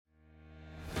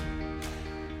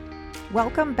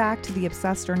Welcome back to the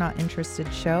Obsessed or Not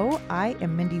Interested show. I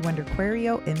am Mindy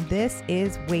Wenderquario, and this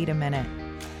is Wait a Minute.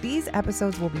 These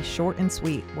episodes will be short and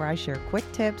sweet, where I share quick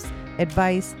tips,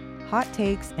 advice, hot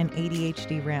takes, and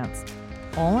ADHD rants,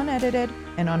 all unedited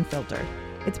and unfiltered.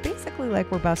 It's basically like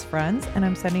we're best friends, and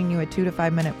I'm sending you a 2 to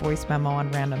 5 minute voice memo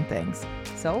on random things.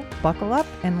 So buckle up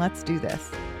and let's do this.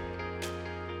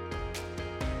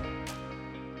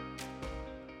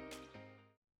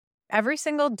 Every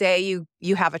single day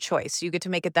you have a choice. You get to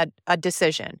make a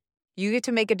decision. You get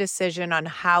to make a decision on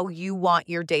how you want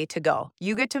your day to go.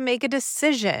 You get to make a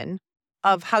decision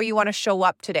of how you want to show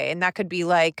up today. And that could be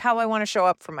like how I want to show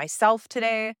up for myself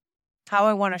today, how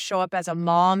I want to show up as a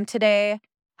mom today,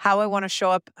 how I want to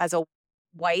show up as a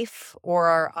wife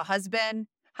or a husband,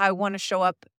 how I want to show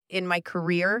up in my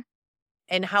career,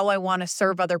 and how I want to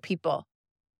serve other people.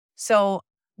 So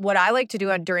what I like to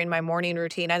do during my morning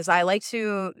routine is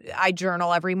I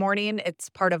journal every morning. It's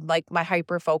part of like my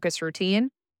hyper-focus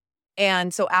routine.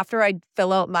 And so after I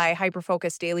fill out my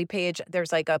hyper-focus daily page,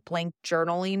 there's like a blank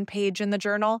journaling page in the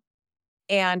journal.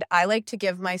 And I like to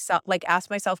ask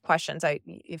myself questions.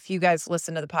 If you guys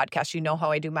listen to the podcast, you know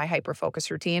how I do my hyper-focus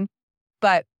routine.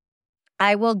 But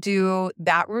I will do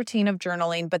that routine of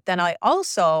journaling, but then I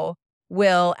also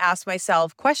will ask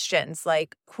myself questions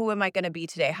like, who am I going to be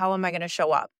today? How am I going to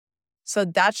show up? So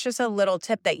that's just a little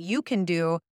tip that you can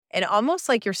do, and almost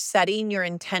like you're setting your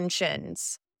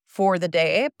intentions for the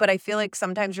day. But I feel like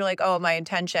sometimes you're like, oh, my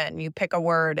intention, you pick a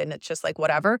word and it's just like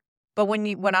whatever. But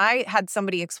when I had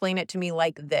somebody explain it to me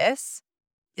like this,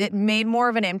 it made more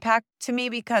of an impact to me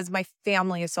because my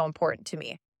family is so important to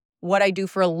me. What I do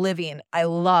for a living, I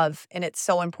love, and it's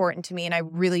so important to me. And I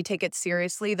really take it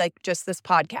seriously, like just this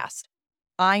podcast.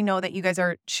 I know that you guys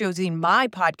are choosing my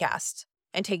podcast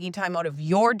and taking time out of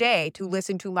your day to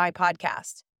listen to my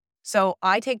podcast. So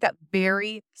I take that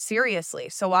very seriously.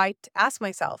 So I ask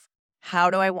myself, how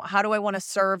do I want to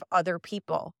serve other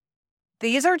people?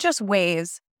 These are just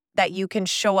ways that you can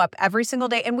show up every single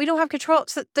day, and we don't have control.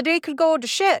 So the day could go to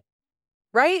shit,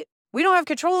 right? We don't have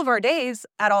control of our days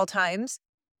at all times.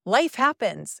 Life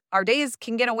happens. Our days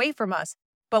can get away from us.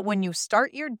 But when you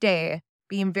start your day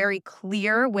being very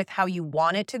clear with how you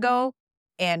want it to go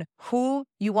and who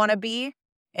you want to be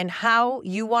and how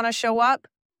you want to show up,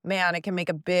 man, it can make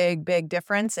a big, big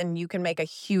difference, and you can make a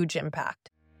huge impact.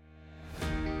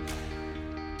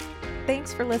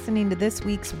 Thanks for listening to this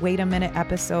week's Wait a Minute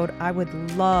episode. I would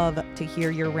love to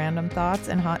hear your random thoughts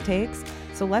and hot takes.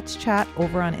 So let's chat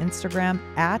over on Instagram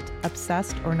at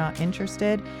Obsessed or Not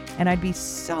Interested. And I'd be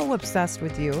so obsessed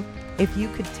with you if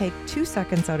you could take 2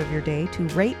 seconds out of your day to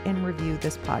rate and review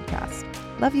this podcast.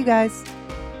 Love you guys.